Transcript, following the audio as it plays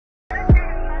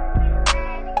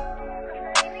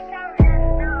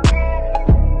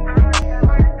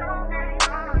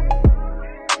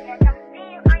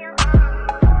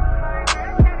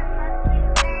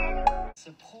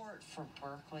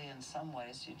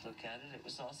as you'd look at it. It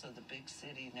was also the big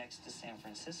city next to San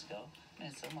Francisco. I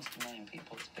mean, it's almost 1 million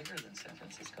people. It's bigger than San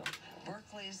Francisco.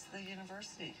 Berkeley's the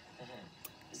university.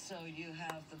 So you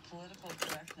have the political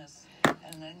correctness,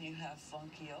 and then you have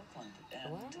funky Oakland.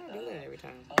 And why do I do that every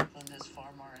time? Oakland is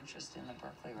far more interesting than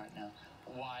Berkeley right now.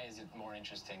 Why is it more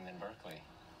interesting than Berkeley?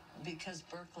 Because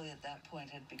Berkeley at that point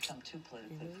had become too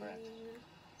politically correct.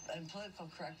 And political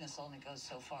correctness only goes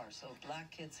so far. So black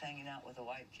kids hanging out with a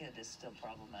white kid is still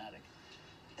problematic.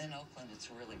 In Oakland, it's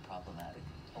really problematic.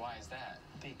 Why is that?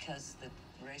 Because the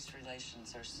race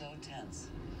relations are so tense.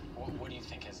 What do you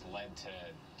think has led to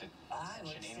the I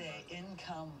would say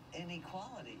income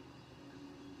inequality.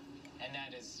 And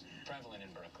that is prevalent in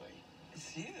Berkeley. It's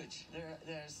huge.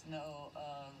 There's no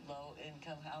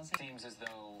low-income housing. It seems as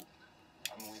though,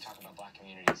 when we talk about black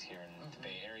communities here in the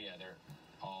Bay Area, they're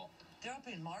all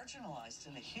being marginalized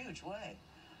in a huge way.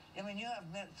 I mean, you have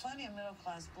plenty of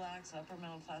middle-class blacks,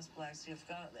 upper-middle-class blacks. You've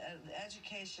got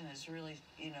education is really,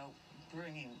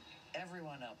 bringing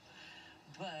everyone up,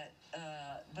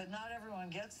 but not everyone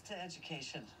gets to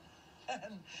education,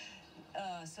 and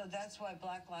so that's why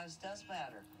Black Lives does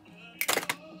matter.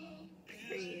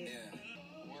 Yeah.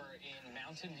 We're in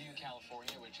Mountain View,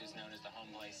 California, which is known as the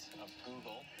home place of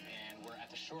Google, and we're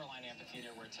at the Shoreline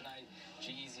Amphitheater, where tonight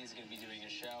G-Eazy is going to be doing a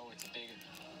show. It's a big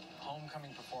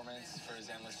homecoming performance for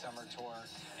his Endless Summer Tour,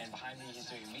 and behind me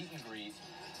he's doing a meet and greet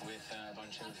with a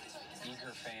bunch of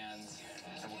eager fans,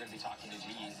 and we're going to be talking to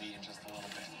G-Eazy in just a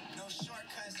little bit. No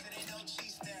shortcuts, it ain't no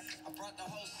cheese there. I brought the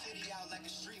whole city out like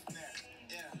a street fair.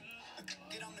 Yeah.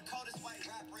 Get on the coldest white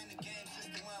rapper in the game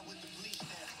since the one with the bleach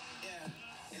there. Yeah.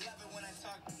 They love it when I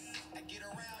talk. I get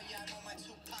around, yeah, I'm on my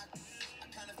Tupac. I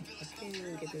kind of feel it's can't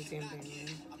even get this damn thing.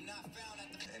 I'm not found at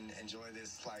the and enjoy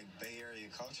this like Bay Area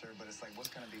culture, but it's like what's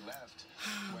gonna be left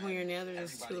when your nails are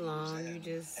just too long, you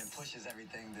just and pushes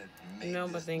everything that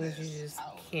but things you just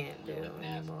can't do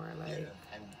anymore. Like,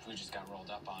 and we just got rolled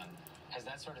up on. Has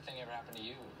that sort of thing ever happened to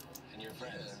you and your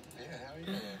friends? Yeah, hell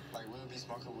yeah. Like we would be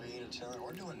smoking weed or chilling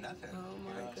or doing nothing. Oh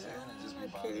my God. What I'm saying? And just be I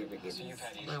can't even get so you've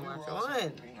had my watch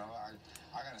issues. on.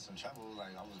 I got in some trouble.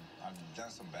 Like I've done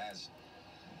some bad shit.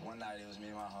 One night it was me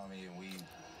and my homie, and we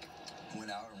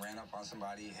went out and ran up on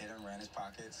somebody, hit him, ran his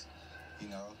pockets,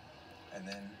 and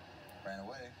then ran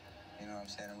away. You know what I'm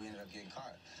saying? And we ended up getting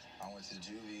caught. I went to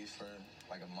juvie for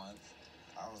like a month.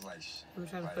 I was like, I'm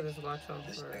trying to put this watch on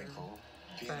this for ain't cool.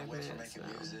 Being away from making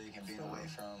music and being away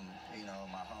from,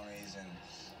 my homies and,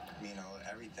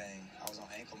 everything. I was on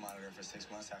ankle monitor for 6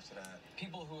 months after that.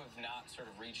 People who have not sort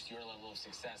of reached your level of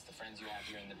success, the friends you have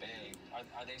here in the Bay,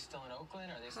 are they still in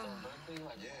Oakland? Are they still in Berkeley?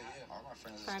 Like, yeah. All my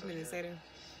friends are 5 still minutes here. later.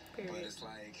 Period. But it's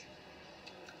like,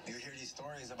 you hear these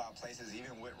stories about places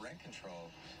even with rent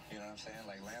control. You know what I'm saying?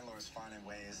 Like landlords finding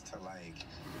ways to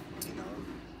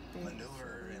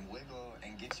maneuver and wiggle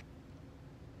and get you.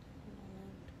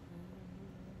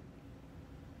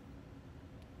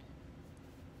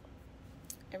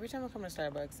 Every time I come to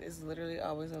Starbucks, it's literally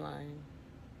always a line.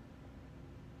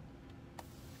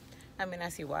 I mean, I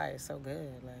see why it's so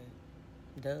good. Like,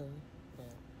 duh.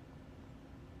 But,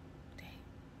 dang.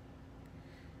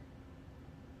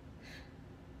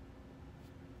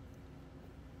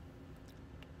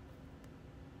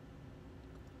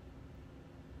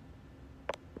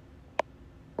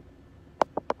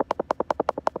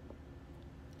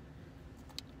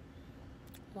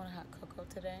 I want a hot cocoa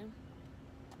today.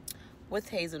 With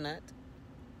hazelnut,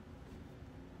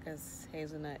 because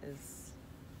hazelnut is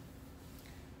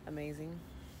amazing,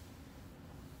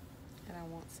 and I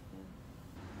want some.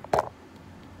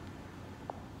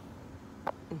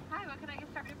 Hi, what can I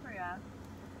get started for you?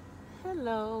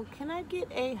 Hello, can I get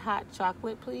a hot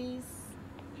chocolate, please?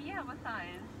 Yeah, what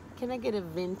size? Can I get a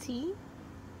venti?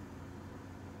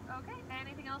 Okay,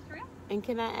 anything else for you? And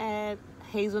can I add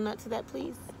hazelnut to that,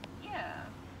 please? Yeah.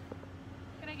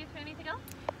 Can I get you anything else?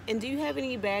 And do you have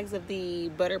any bags of the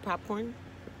butter popcorn?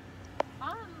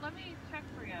 Let me check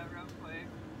for you real quick.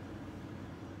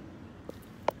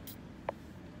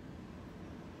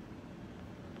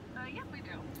 Yeah, we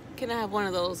do. Can I have one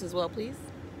of those as well, please?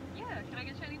 Yeah, can I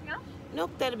get you anything else? Nope,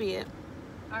 that'll be it.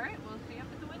 All right, we'll see you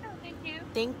up at the window. Thank you.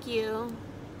 Thank you.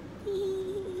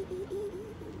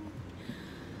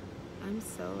 I'm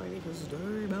so ready for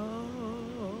Starbucks.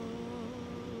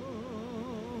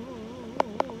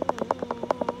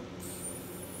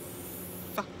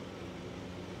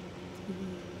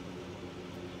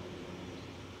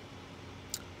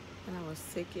 And I was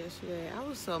sick yesterday. I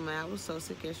was so mad. I was so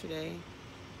sick yesterday.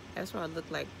 That's why I look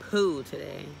like poo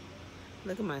today.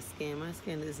 Look at my skin. My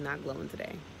skin is not glowing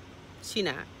today. She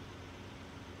not.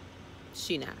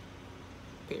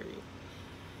 Period.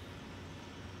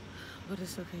 But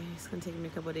it's okay. It's gonna take me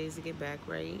a couple of days to get back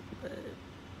right. But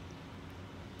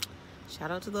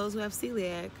shout out to those who have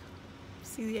celiac.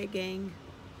 Celiac gang.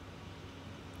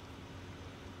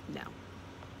 No.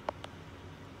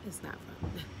 It's not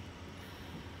fun.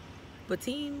 But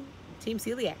team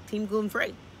celiac. Team gluten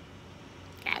free.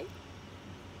 Okay?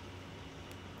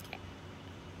 Okay.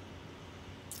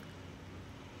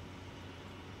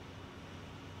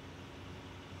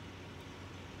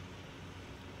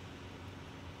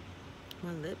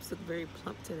 My lips look very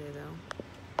plump today, though.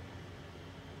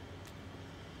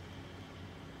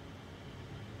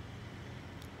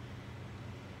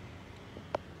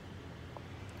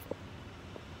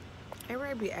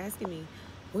 Everybody be asking me,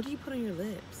 what do you put on your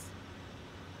lips?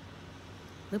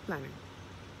 Lip liner.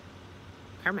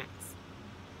 Carmex.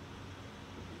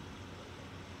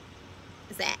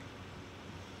 What's that?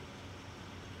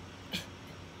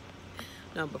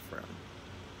 No, but for real.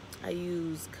 I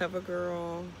use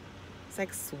CoverGirl. It's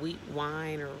like sweet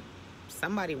wine or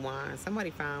somebody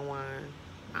fine wine.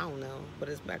 I don't know, but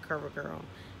it's by CoverGirl.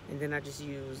 And then I just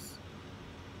use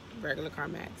regular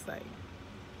Carmex, like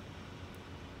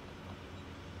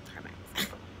Carmex.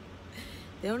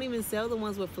 They don't even sell the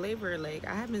ones with flavor. Like,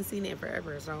 I haven't seen it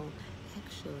forever. So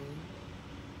actually,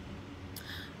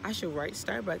 I should write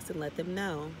Starbucks and let them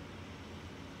know.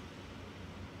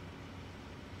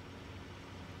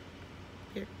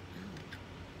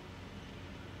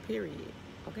 Period.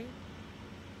 Okay?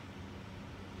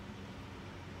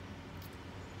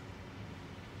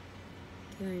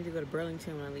 Then I need to go to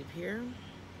Burlington when I leave here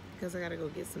because I gotta go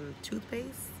get some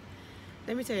toothpaste.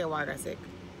 Let me tell you why I got sick.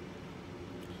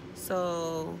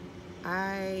 So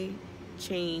I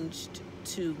changed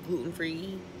to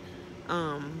gluten-free.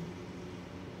 What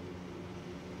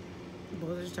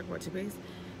was I just talking about, toothpaste?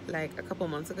 Like a couple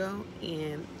months ago,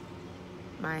 and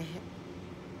my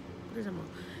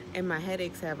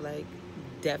headaches have like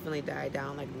definitely died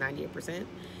down like 98%.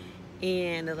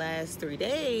 And the last 3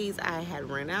 days I had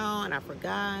ran out and I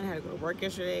forgot. I had to go to work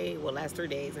yesterday. Well, last 3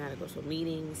 days I had to go to a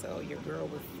meeting, so your girl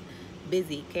was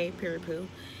busy, okay? Period poo.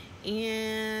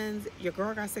 And your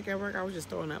girl got sick at work. I was just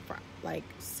throwing up for like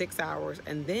 6 hours,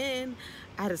 and then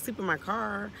I had to sleep in my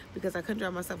car because I couldn't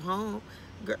drive myself home.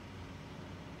 Girl,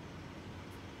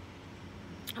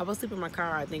 I was sleeping in my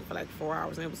car, I think, for like 4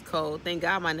 hours, and it was cold. Thank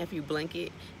God my nephew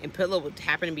blanket and pillow would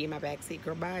happen to be in my backseat.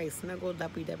 Girl, bye. Snuggle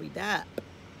duppy duppy dup.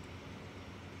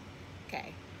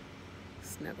 Okay.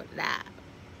 Snuggle dup.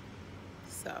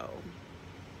 So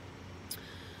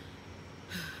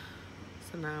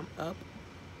now I'm up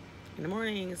in the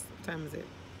morning. What time is it?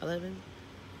 11?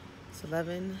 It's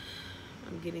 11.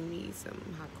 I'm getting me some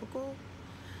hot cocoa.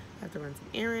 I have to run some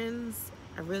errands.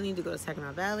 I really need to go to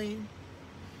Saginaw Valley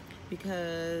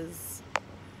because,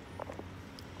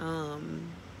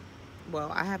 well,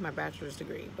 I have my bachelor's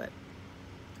degree, but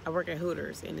I work at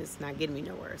Hooters and it's not getting me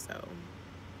nowhere. So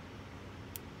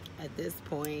at this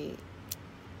point,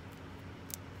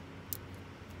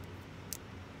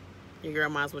 your girl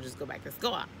might as well just go back to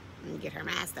school and get her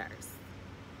master's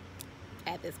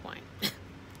at this point.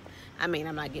 I mean,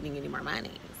 I'm not getting any more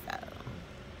money, so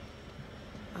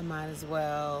I might as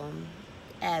well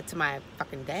add to my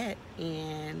fucking debt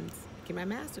and get my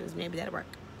master's. Maybe that'll work.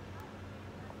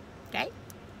 Okay?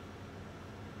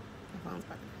 My phone's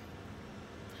fucking high.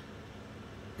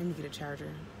 I need to get a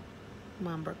charger.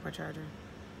 Mom broke my charger.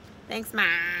 Thanks, Mom.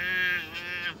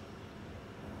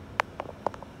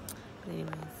 But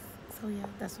anyways, so yeah,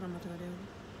 that's what I'm about to go do.